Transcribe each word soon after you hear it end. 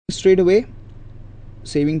straight away,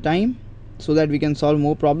 saving time so that we can solve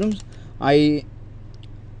more problems. I'm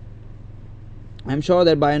sure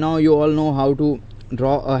that by now you all know how to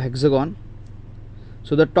draw a hexagon.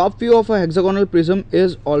 So the top view of a hexagonal prism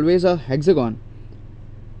is always a hexagon.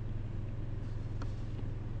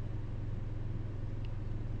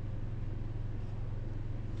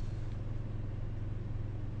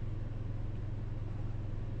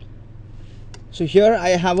 So here I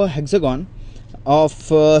have a hexagon of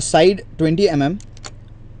side 20 mm.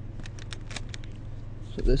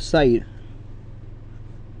 So this side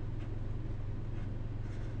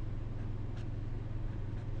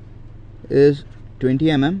is 20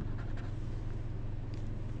 mm,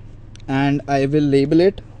 and I will label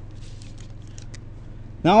it.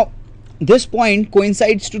 Now this point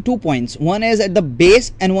coincides to 2 points. One is at the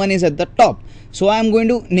base and one is at the top. So I am going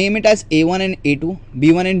to name it as A1 and A2,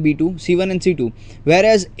 B1 and B2, C1 and C2.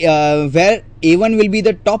 Whereas where A1 will be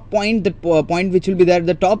the top point, the point which will be there at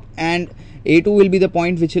the top, and A2 will be the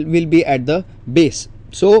point which will be at the base.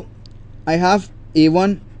 So I have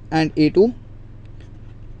A1 and A2,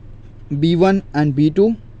 B1 and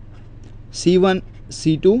B2, C1,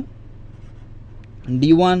 C2,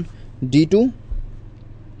 D1, D2,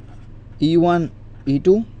 E1,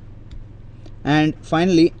 E2, and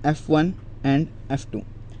finally F1 and F2.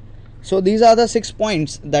 So these are the 6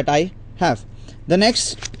 points that I have. The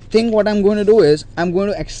next thing what I'm going to do is I'm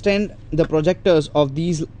going to extend the projectors of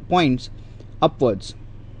these points upwards.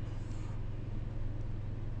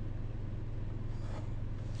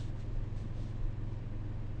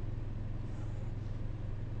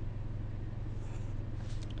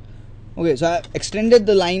 Okay, so I extended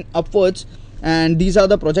the line upwards, and these are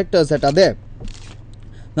the projectors that are there.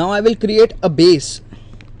 Now I will create a base.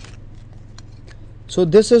 So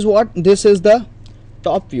this is what, this is the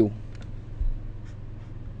top view.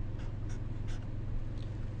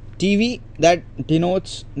 TV, that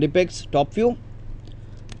depicts top view.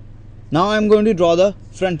 Now I am going to draw the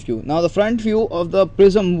front view. Now the front view of the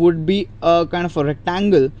prism would be a kind of a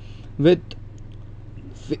rectangle with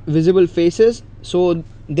visible faces. So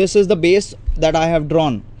this is the base that I have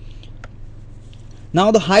drawn.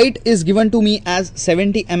 Now the height is given to me as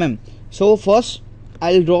 70 mm. So first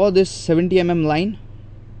I'll draw this 70 mm line.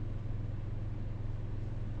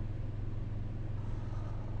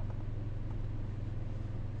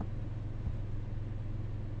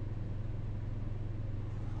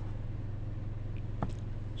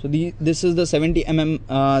 So this is the 70 mm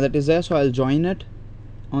that is there. So I'll join it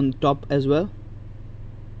on top as well.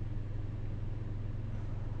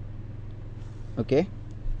 Okay,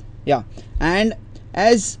 yeah, and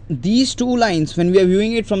as these two lines, when we are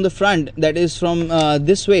viewing it from the front, that is from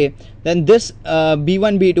this way, then this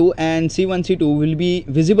B1, B2 and C1, C2 will be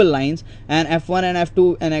visible lines, and F1 and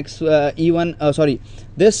F2 and E1,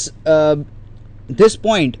 this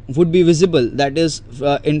point would be visible, that is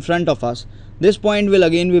in front of us. This point will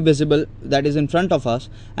again be visible, that is in front of us,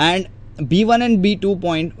 and B1 and B2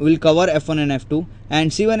 point will cover F1 and F2, and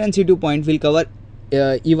C1 and C2 point will cover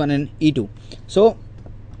E1 and E2. So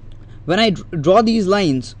when I draw these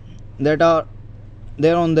lines that are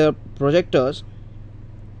there on the projectors,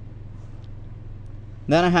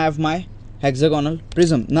 then I have my hexagonal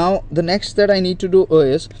prism. Now the next that I need to do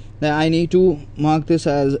is that I need to mark this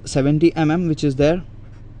as 70 mm, which is there.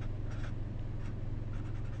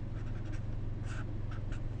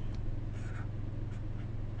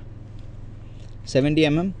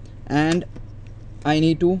 And I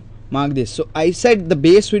need to mark this. So I said the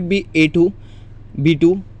base would be A2,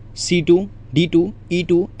 B2, C2, D2,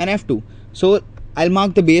 E2 and F2. So I'll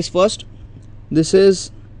mark the base first. This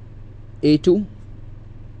is A2,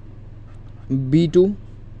 B2,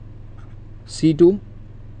 C2,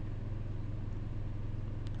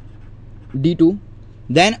 D2.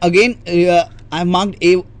 Then again I marked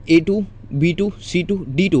A2, B2, C2,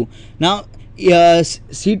 D2. Now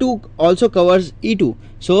C2 also covers E2.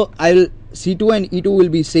 So C2 and E2 will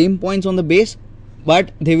be same points on the base,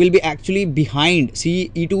 but they will be actually behind.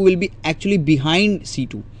 E2 will be actually behind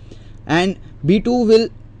C2, and B2 will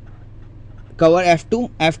cover F2.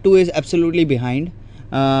 F2 is absolutely behind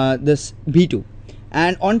this B2,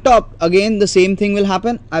 and on top again the same thing will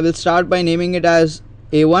happen. I will start by naming it as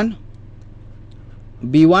A1,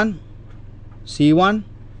 B1, C1,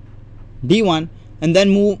 D1, and then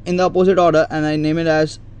move in the opposite order, and I name it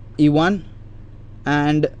as E1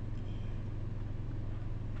 and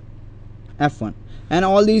F1, and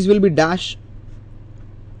all these will be dash,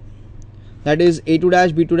 that is A2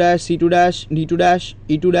 dash, B2 dash, C2 dash, D2 dash,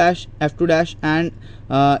 E2 dash, F2 dash, and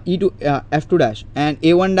F2 dash, and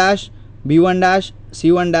A1 dash, B1 dash,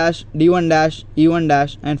 C1 dash, D1 dash, E1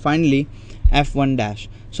 dash, and finally F1 dash.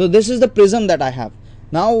 So this is the prism that I have.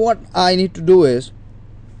 Now what I need to do is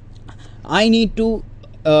I need to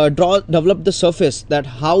develop the surface, that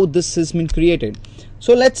how this has been created.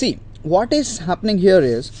 So let's see what is happening here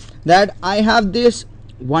is that I have this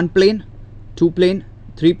 1 plane, 2 plane,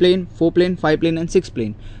 3 plane, 4 plane, 5 plane and 6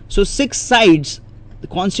 plane. So 6 sides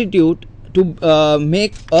constitute to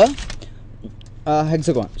make a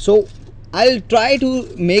hexagon. So I'll try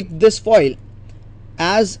to make this foil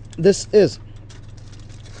as this is.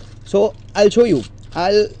 So I'll show you.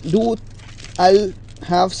 I'll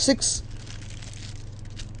have 6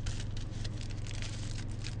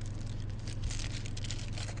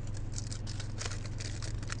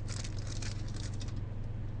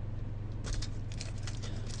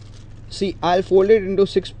 see, I'll fold it into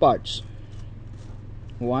 6 parts.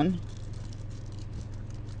 1,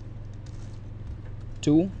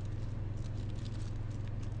 2,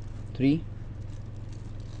 3,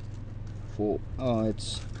 4.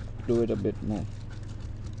 Let's do it a bit more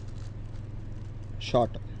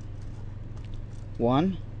shorter.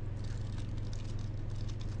 1,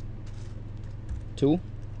 2,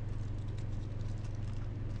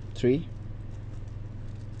 3,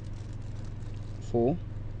 4,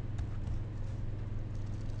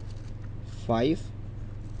 5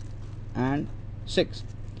 and 6.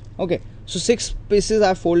 Okay, so 6 pieces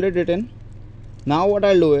I folded it in. Now what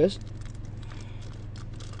I'll do is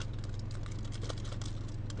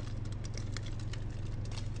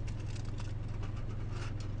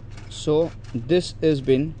so this has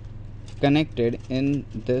been connected in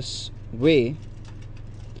this way.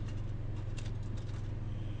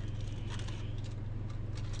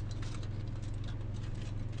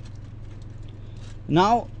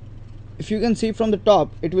 Now if you can see from the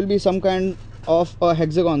top, it will be some kind of a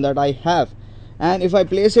hexagon that I have, and if I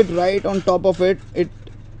place it right on top of it, it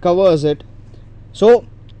covers it. So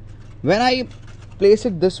when I place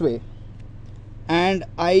it this way and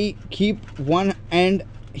I keep one end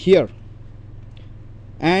here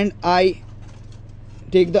and I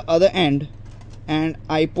take the other end and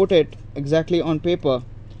I put it exactly on paper,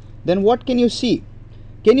 then what can you see?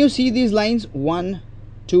 Can you see these lines? 1,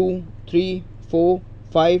 2, 3, 4,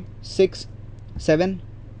 5, 6, 7.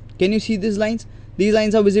 Can you see these lines? These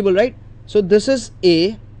lines are visible, right? So this is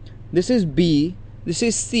A, this is B, this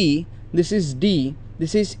is C, this is D,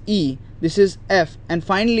 this is E, this is F, and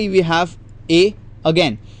finally we have A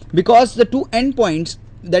again, because the two endpoints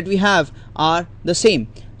that we have are the same.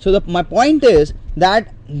 So my point is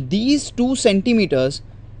that these 2 centimeters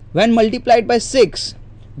when multiplied by 6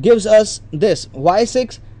 gives us this. Why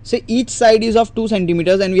 6? Say each side is of 2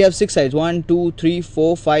 centimeters and we have 6 sides, 1, 2, 3,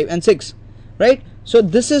 4, 5 and 6, right? So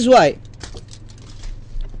this is why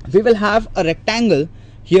we will have a rectangle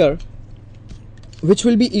here which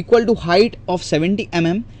will be equal to height of 70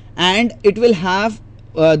 mm, and it will have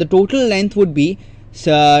the total length would be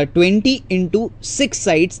 20 into 6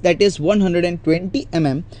 sides, that is 120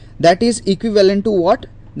 mm. That is equivalent to what?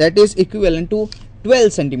 That is equivalent to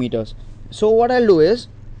 12 centimeters. So what I'll do is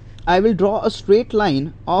I will draw a straight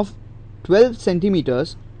line of 12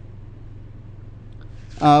 centimeters.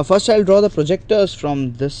 First I'll draw the projectors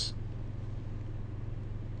from this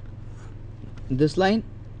line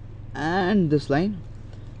and this line,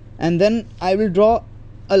 and then I will draw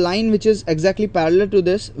a line which is exactly parallel to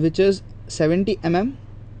this, which is 70 mm.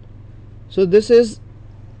 So this is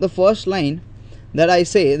the first line that I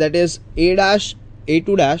say, that is A dash,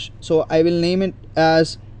 A2 dash. So I will name it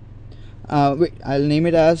as I'll name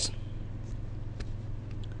it as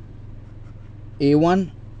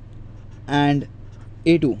A1 and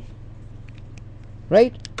A2,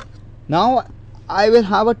 right? Now I will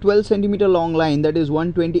have a 12 centimeter long line, that is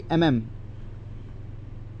 120 mm.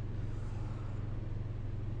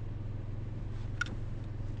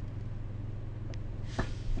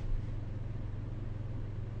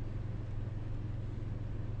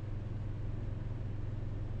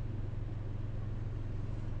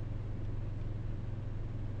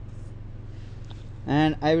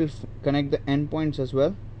 And I will connect the endpoints as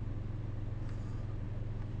well.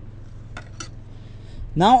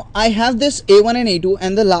 Now I have this A1 and A2,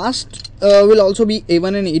 and the last will also be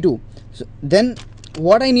A1 and A2. So then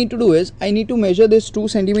what I need to do is I need to measure this 2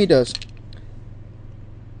 centimeters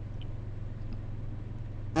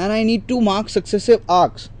and I need to mark successive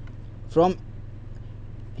arcs. From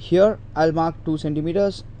here I'll mark 2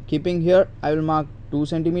 centimeters, keeping here I will mark 2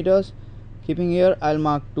 centimeters, keeping here I'll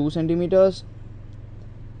mark 2 centimeters,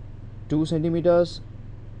 2 centimeters,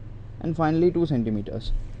 and finally 2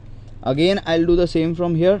 centimeters. Again I'll do the same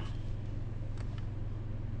from here.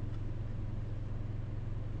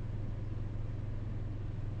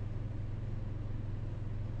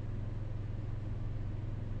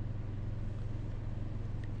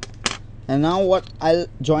 And now what, I'll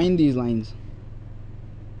join these lines.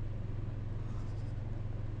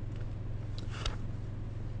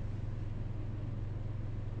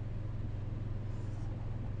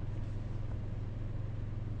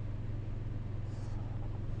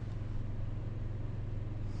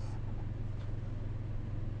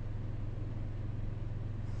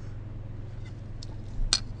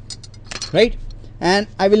 Right, and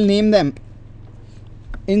I will name them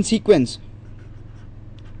in sequence: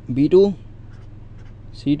 B2,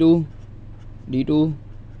 C2, D2,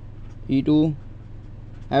 E2,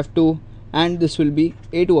 F2, and this will be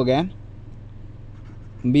A2 again,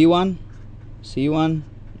 B1, C1,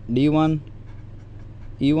 D1,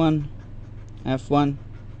 E1, F1,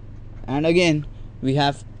 and again we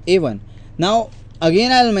have A1. Now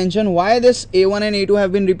again I'll mention why this A1 and A2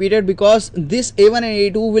 have been repeated, because this A1 and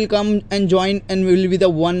A2 will come and join and will be the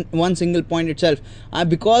one single point itself.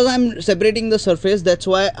 Because I'm separating the surface, that's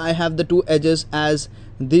why I have the two edges as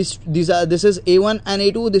this is A1 and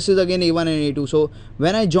A2, this is again A1 and A2. So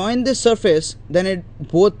when I join this surface, then it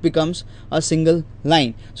both becomes a single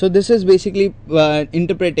line. So this is basically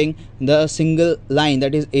interpreting the single line,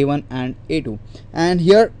 that is A1 and A2. And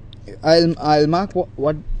here I'll mark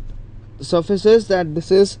what surface is, that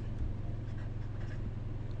this is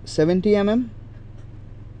 70 mm,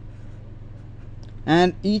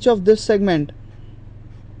 and each of this segment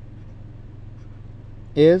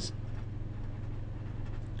is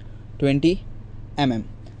 20 mm.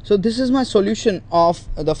 So this is my solution of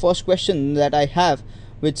the first question that I have,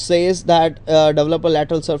 which says that develop a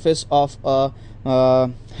lateral surface of a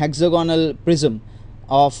hexagonal prism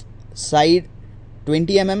of side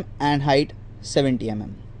 20 mm and height 70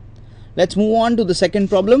 mm. Let's move on to the second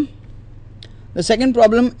problem. The second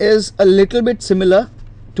problem is a little bit similar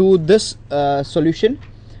to this solution,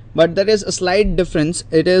 but there is a slight difference.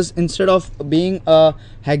 It is, instead of being a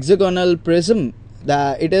hexagonal prism,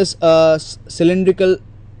 it is a cylindrical,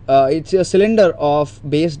 it's a cylinder of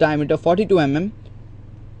base diameter 42 mm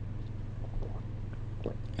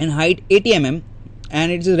and height 80 mm,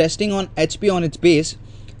 and it is resting on HP on its base.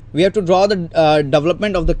 We have to draw the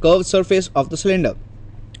development of the curved surface of the cylinder.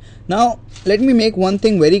 Now let me make one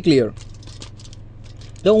thing very clear.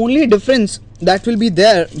 The only difference that will be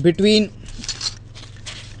there between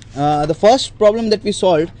the first problem that we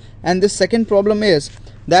solved and this second problem is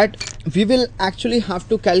that we will actually have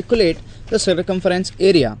to calculate the circumference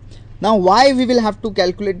area. Now why we will have to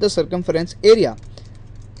calculate the circumference area?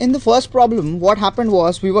 In the first problem, what happened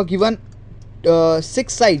was we were given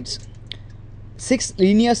 6 sides, 6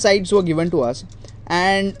 linear sides were given to us,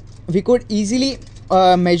 and we could easily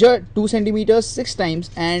measure 2 centimeters 6 times,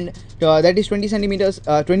 and that is 20 centimeters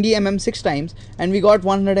 20 mm 6 times, and we got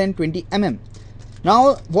 120 mm.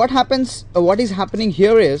 Now what happens, what is happening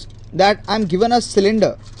here is that I'm given a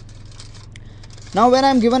cylinder. Now when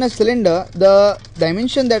I'm given a cylinder, the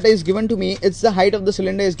dimension that is given to me, it's the height of the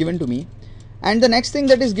cylinder is given to me, and the next thing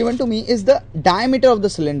that is given to me is the diameter of the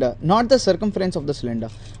cylinder, not the circumference of the cylinder.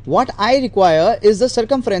 What I require is the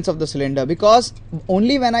circumference of the cylinder, because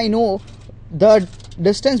only when I know the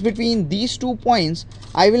distance between these 2 points,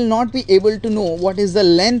 I will not be able to know what is the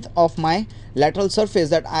length of my lateral surface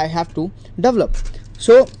that I have to develop.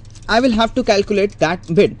 So I will have to calculate that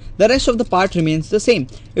bit. The rest of the part remains the same.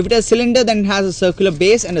 If it is cylinder, then it has a circular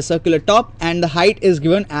base and a circular top, and the height is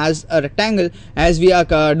given as a rectangle, as we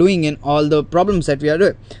are doing in all the problems that we are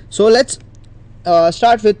doing. So let's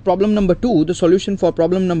start with problem number 2, the solution for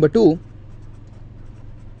problem number 2.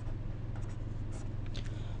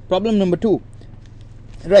 Problem number 2,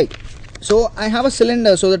 right? So I have a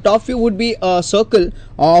cylinder, so the top view would be a circle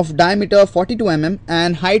of diameter 42 mm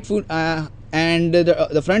and height would and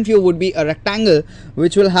the front view would be a rectangle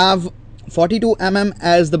which will have 42 mm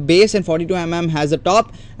as the base and 42 mm as the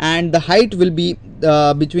top, and the height will be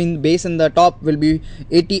between the base and the top will be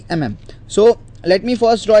 80 mm. So let me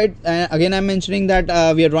first draw it. Again I'm mentioning that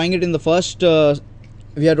we are drawing it in the first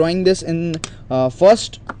we are drawing this in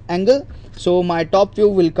first angle. So my top view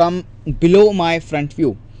will come below my front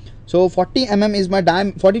view. So 40 mm is my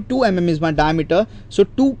 42 mm is my diameter. So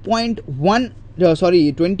 21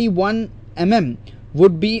 mm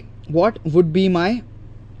would be what would be my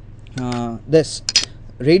this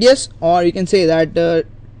radius, or you can say that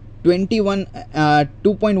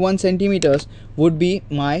 2.1 centimeters would be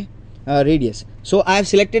my radius. So I have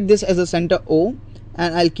selected this as a center O,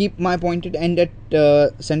 and I'll keep my pointed end at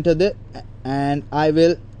center there, and I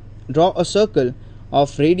will draw a circle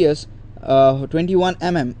of radius 21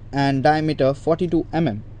 mm and diameter 42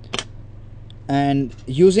 mm, and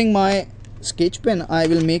using my sketch pen I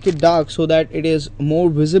will make it dark so that it is more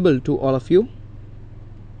visible to all of you.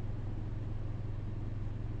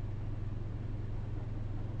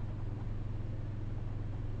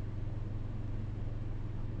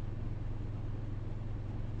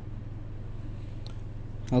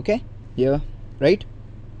 Okay, here, right?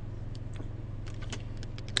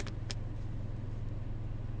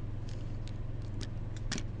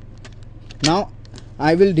 Now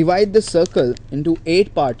I will divide the circle into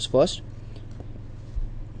 8 parts first.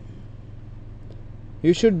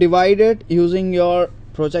 You should divide it using your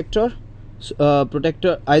projector,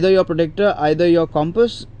 either your projector, either your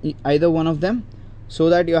compass, either one of them, so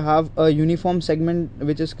that you have a uniform segment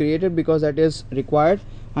which is created, because that is required.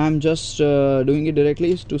 I am just doing it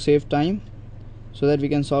directly to save time, so that we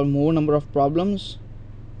can solve more number of problems.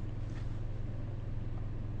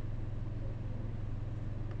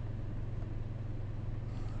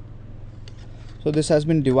 So this has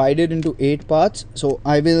been divided into 8 parts. So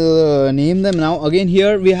I will name them now. Again,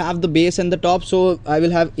 here we have the base and the top. So I will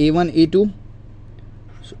have A1, A2.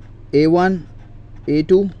 So A1,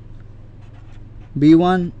 A2,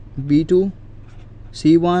 B1, B2,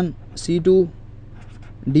 C1, C2,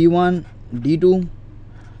 D1, D2,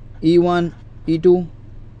 E1, E2,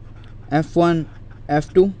 F1,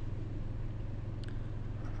 F2,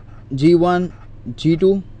 G1,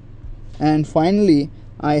 G2, and finally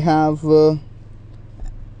I have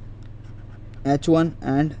H1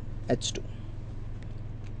 and H2,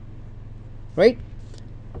 right?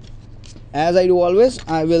 As I do always,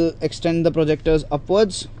 I will extend the projectors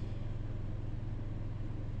upwards.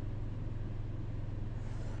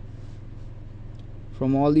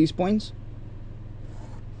 From all these points.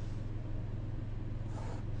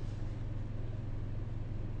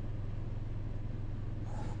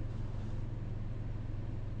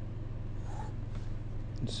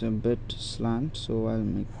 It's a bit slant, so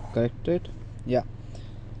I'll correct it. Yeah,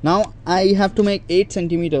 now I have to make 8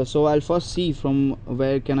 centimeters. So I'll first see from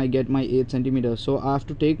where can I get my 8 centimeters. So I have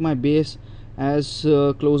to take my base as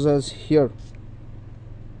close as here.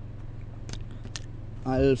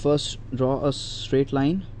 I'll first draw a straight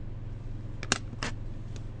line.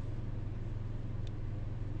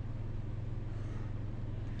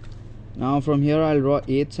 Now from here I'll draw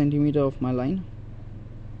 8 centimeter of my line.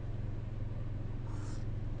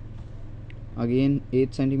 Again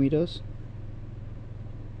 8 centimeters.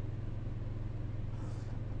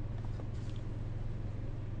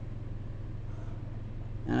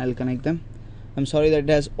 And I'll connect them. I'm sorry that it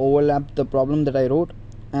has overlapped the problem that I wrote,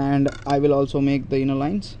 and I will also make the inner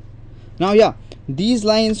lines. Now yeah, these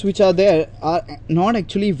lines which are there are not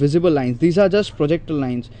actually visible lines. These are just projectile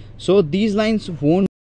lines. So these lines won't